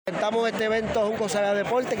Presentamos este evento Juncos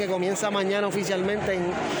Deportes que comienza mañana oficialmente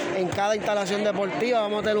en cada instalación deportiva.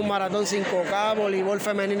 Vamos a tener un maratón 5K, voleibol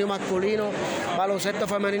femenino y masculino, baloncesto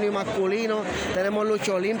femenino y masculino. Tenemos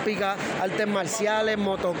lucha olímpica, artes marciales,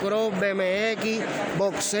 motocross, BMX,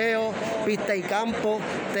 boxeo, pista y campo,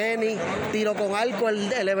 tenis, tiro con arco.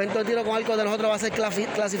 El evento de tiro con arco de nosotros va a ser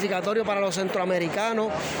clasificatorio para los centroamericanos.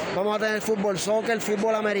 Vamos a tener fútbol, soccer,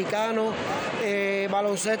 fútbol americano,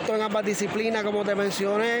 baloncesto en ambas disciplinas, como te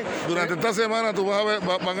mencioné. Durante esta semana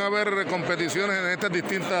van a haber competiciones en estas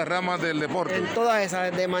distintas ramas del deporte. En todas esas,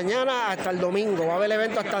 desde mañana hasta el domingo. Va a haber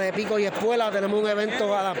eventos hasta de pico y espuela. Tenemos un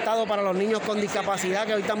evento adaptado para los niños con discapacidad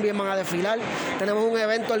que hoy también van a desfilar. Tenemos un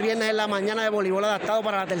evento el viernes en la mañana de voleibol adaptado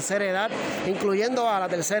para la tercera edad, incluyendo a la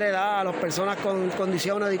tercera edad, a las personas con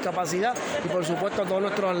condiciones de discapacidad y por supuesto a todos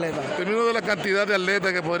nuestros atletas. En términos de la cantidad de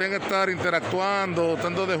atletas que podrían estar interactuando,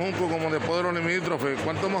 tanto de Juncos como de Foro limítrofe,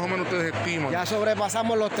 ¿cuánto más o menos ustedes estiman? Ya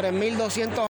sobrepasamos los 3.200